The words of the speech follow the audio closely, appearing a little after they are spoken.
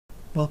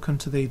Welcome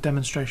to the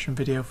demonstration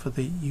video for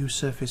the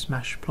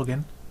USurfaceMesh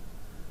plugin.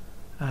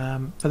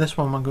 For this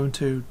one I'm going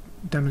to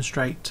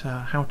demonstrate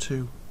how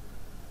to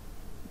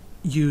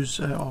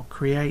use or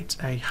create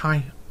a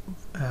high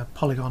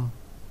polygon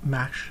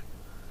mesh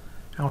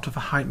out of a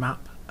height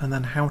map, and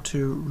then how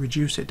to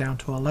reduce it down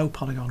to a low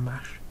polygon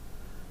mesh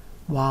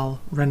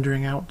while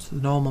rendering out the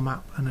normal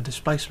map and a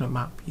displacement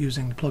map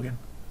using the plugin.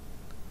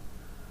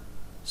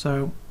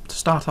 So to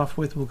start off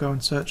with, we'll go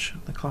and search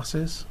the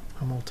classes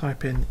and we'll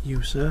type in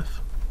USurf.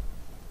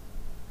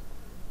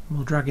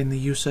 We'll drag in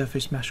the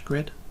USurfaceMesh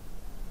grid.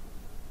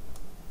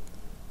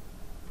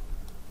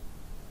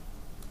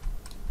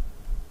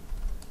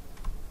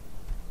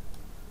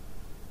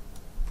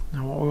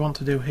 Now what we want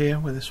to do here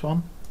with this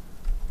one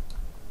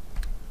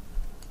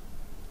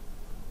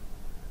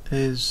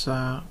is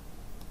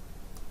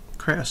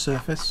create a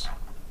surface.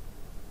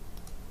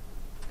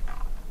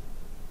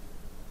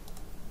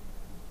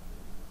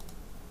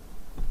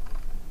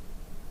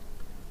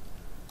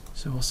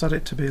 So we'll set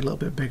it to be a little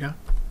bit bigger,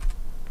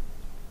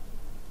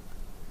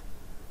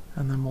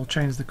 and then we'll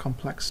change the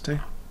complexity. In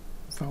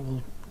fact,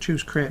 we'll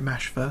choose create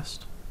mesh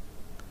first,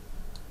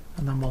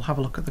 and then we'll have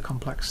a look at the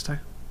complexity,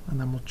 and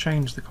then we'll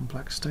change the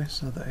complexity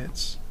so that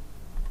it's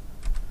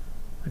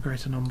a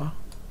greater number.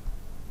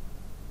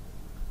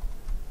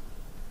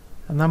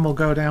 And then we'll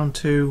go down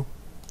to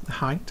the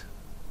height,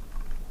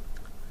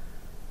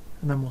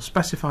 and then we'll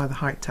specify the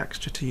height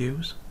texture to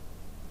use.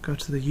 Go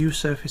to the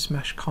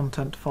USurfaceMesh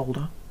content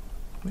folder,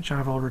 which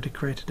I've already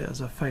created it as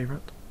a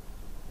favourite.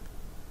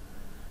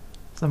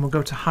 So then we'll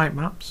go to height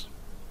maps,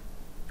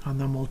 and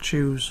then we'll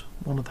choose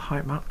one of the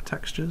height map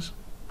textures.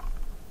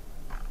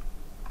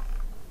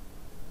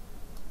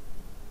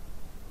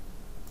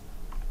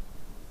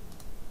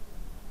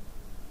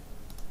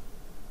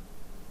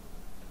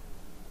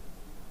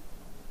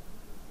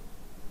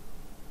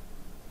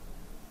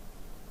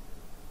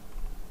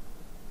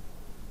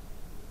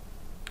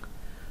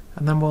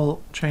 And then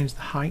we'll change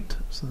the height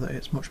so that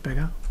it's much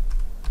bigger.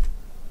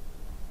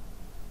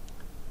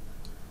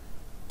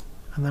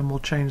 And then we'll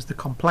change the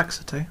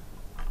complexity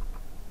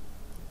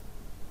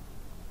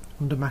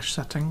under mesh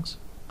settings,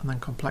 and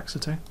then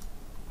complexity,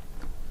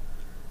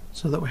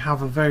 so that we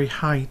have a very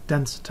high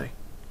density.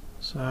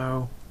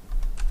 So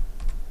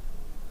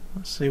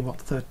let's see what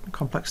the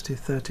complexity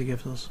 30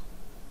 gives us.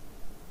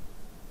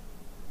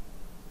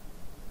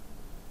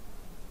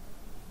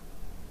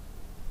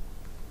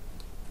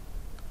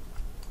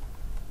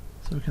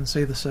 So we can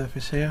see the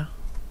surface here.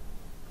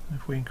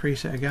 If we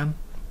increase it again,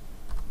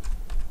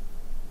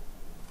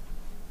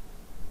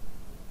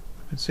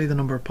 you can see the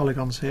number of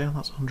polygons here.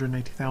 That's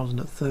 180,000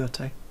 at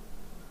 30.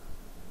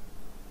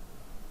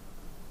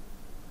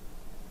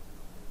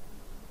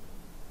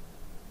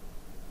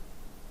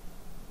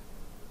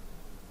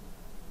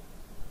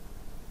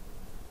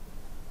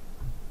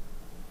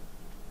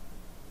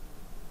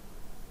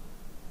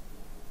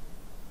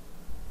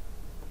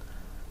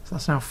 So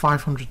that's now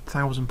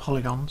 500,000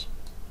 polygons.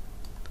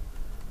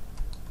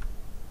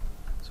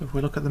 So if we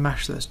look at the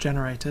mesh that's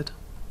generated,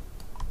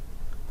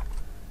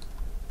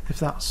 if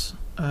that's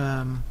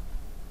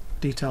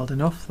detailed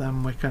enough,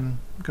 then we can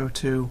go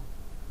to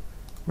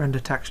render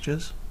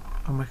textures,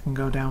 and we can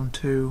go down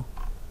to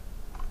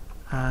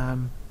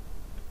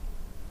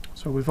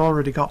so we've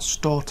already got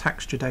store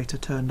texture data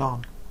turned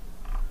on.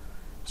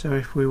 So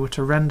if we were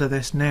to render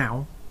this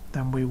now,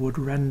 then we would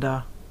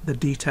render the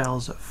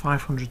details at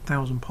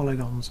 500,000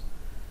 polygons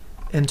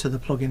into the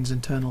plugin's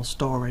internal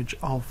storage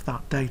of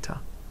that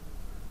data.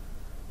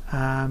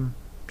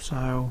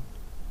 So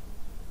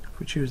if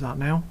we choose that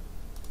now,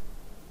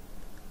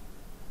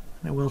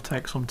 and it will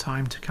take some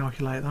time to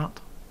calculate that.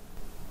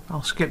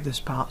 I'll skip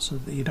this part so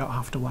that you don't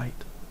have to wait.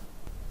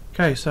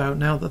 Okay, so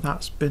now that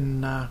that's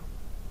been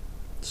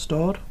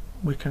stored,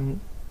 we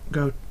can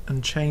go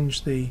and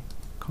change the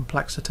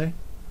complexity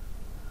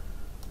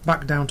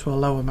back down to a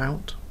low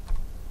amount.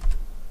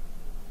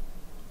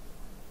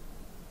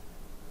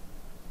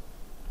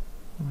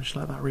 I'll just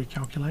let that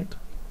recalculate.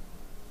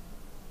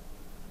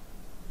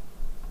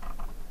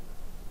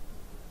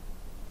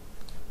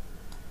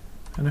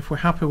 And if we're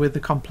happy with the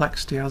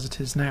complexity as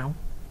it is now,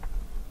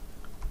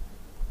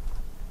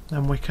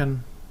 then we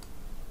can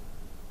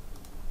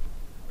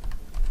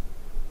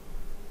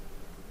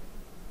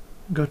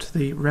go to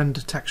the render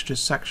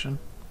textures section,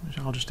 which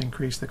I'll just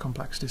increase the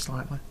complexity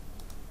slightly.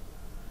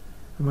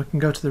 And we can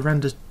go to the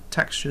render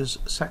textures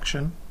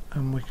section,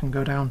 and we can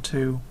go down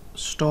to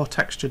store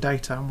texture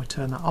data, and we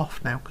turn that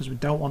off now because we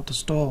don't want to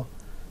store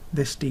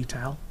this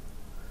detail.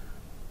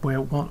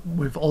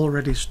 We've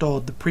already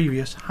stored the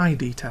previous high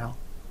detail.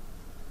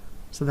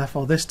 So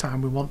therefore this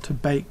time we want to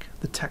bake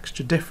the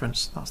texture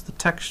difference.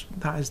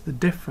 That is the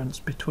difference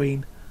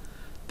between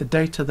the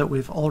data that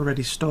we've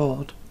already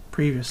stored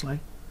previously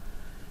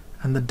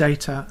and the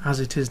data as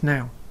it is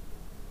now.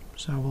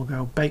 So we'll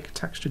go bake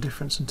texture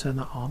difference and turn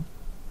that on.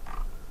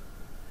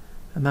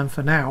 And then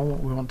for now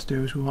what we want to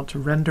do is we want to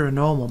render a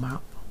normal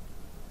map,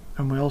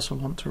 and we also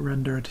want to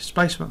render a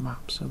displacement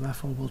map, so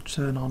therefore we'll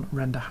turn on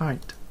render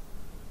height.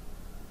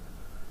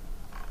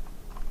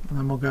 and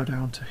then we'll go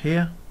down to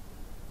here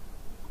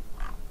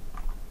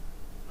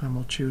and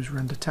we'll choose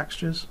render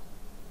textures.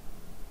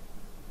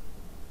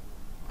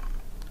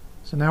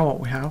 So now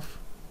what we have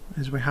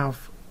is we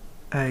have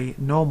a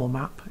normal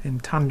map in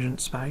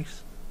tangent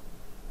space,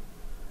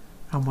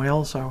 and we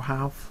also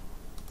have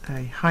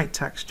a height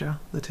texture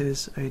that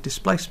is a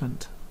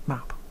displacement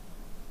map.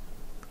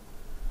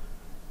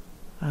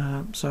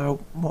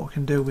 So what we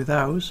can do with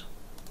those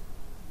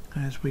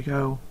is we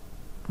go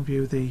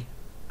view the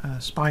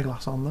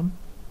spyglass on them,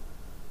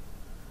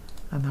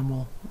 and then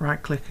we'll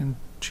right click and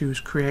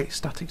choose create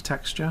static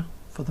texture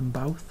for them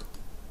both.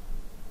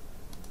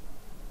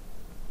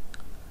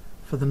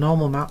 For the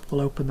normal map,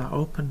 we'll open that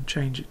up and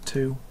change it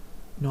to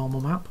normal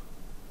map.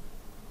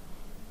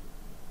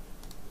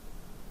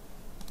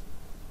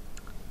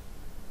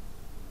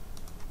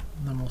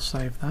 And then we'll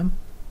save them.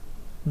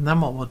 And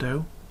then what we'll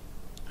do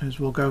is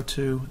we'll go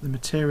to the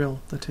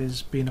material that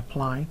is being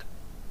applied.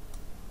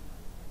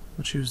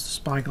 We'll choose the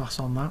spyglass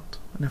on that,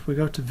 and if we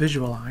go to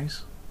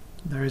visualize,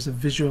 there is a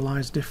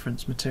visualize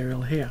difference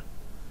material here.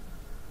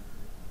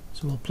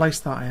 So we'll place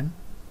that in,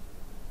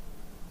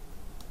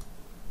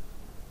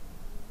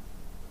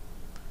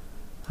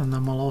 and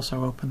then we'll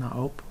also open that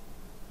up.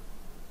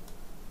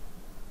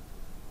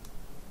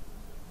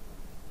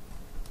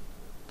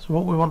 So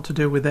what we want to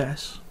do with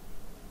this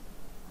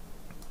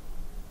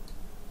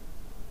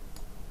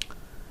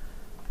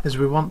is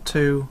we want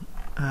to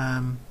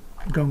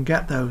go and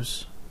get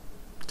those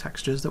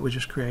textures that we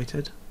just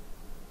created,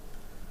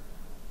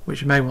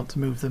 which you may want to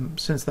move them,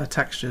 since they're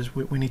textures,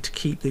 we need to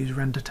keep these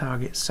render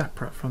targets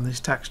separate from these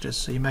textures,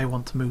 so you may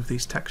want to move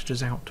these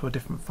textures out to a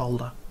different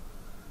folder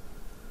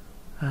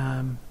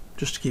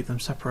just to keep them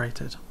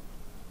separated.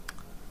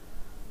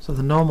 So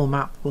the normal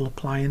map will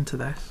apply into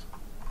this,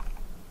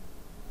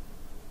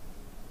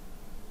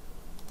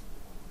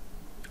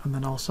 and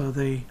then also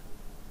the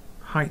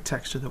height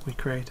texture that we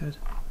created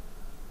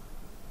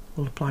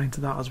will apply into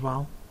that as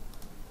well.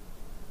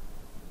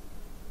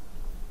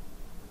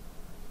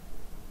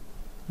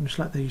 And just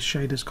let these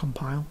shaders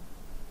compile.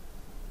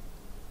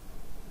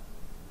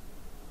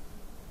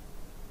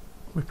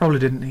 We probably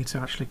didn't need to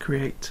actually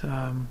create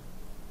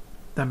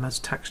them as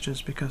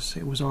textures because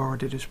it was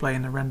already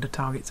displaying the render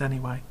targets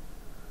anyway.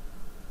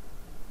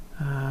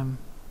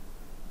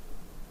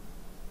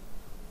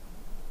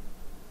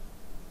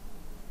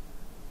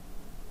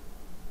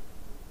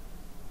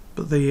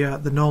 But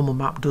the normal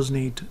map does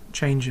need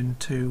changing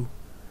to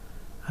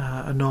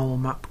a normal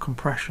map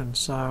compression,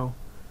 so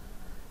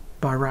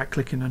by right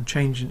clicking and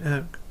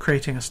changing,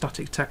 creating a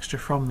static texture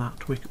from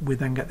that, we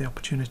then get the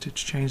opportunity to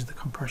change the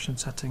compression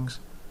settings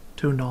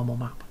to a normal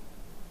map.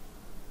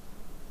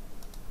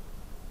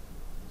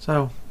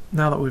 So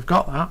now that we've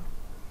got that,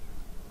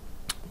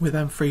 we're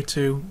then free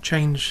to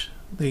change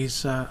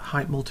these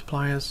height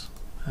multipliers.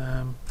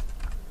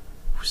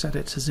 If we set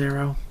it to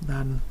 0,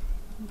 then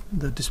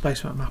the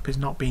displacement map is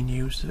not being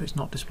used, so it's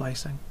not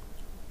displacing.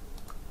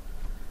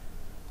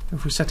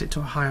 If we set it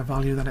to a higher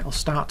value, then it'll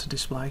start to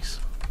displace,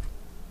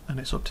 and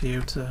it's up to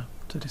you to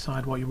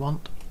decide what you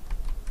want.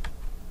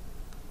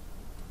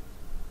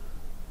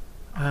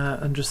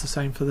 And just the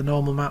same for the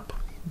normal map,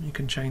 you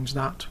can change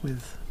that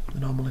with the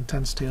normal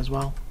intensity as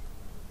well.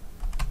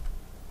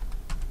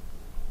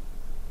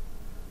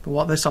 But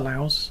what this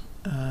allows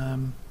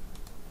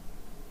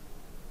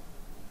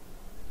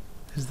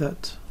is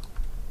that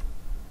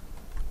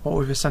what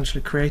we've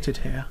essentially created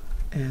here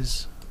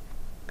is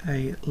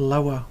a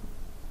lower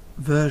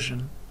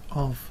version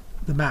of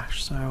the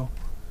mesh. So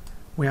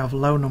we have a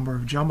low number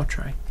of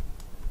geometry,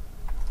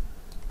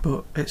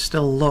 but it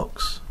still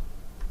looks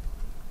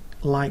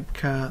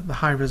like the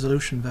high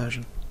resolution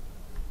version.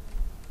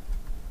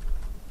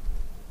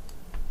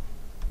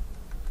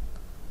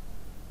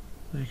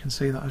 So you can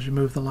see that as you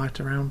move the light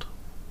around.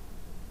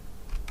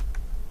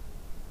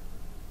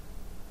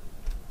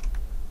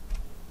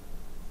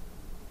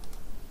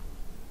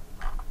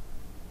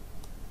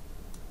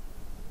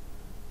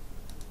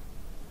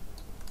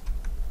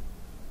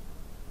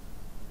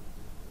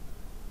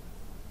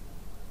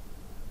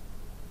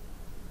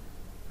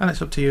 And it's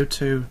up to you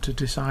to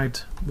decide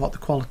what the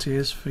quality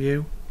is for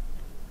you,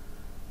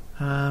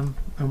 and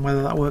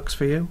whether that works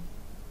for you.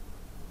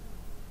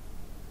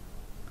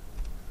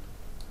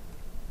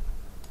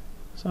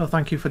 So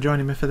thank you for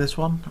joining me for this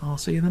one. I'll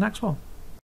see you in the next one.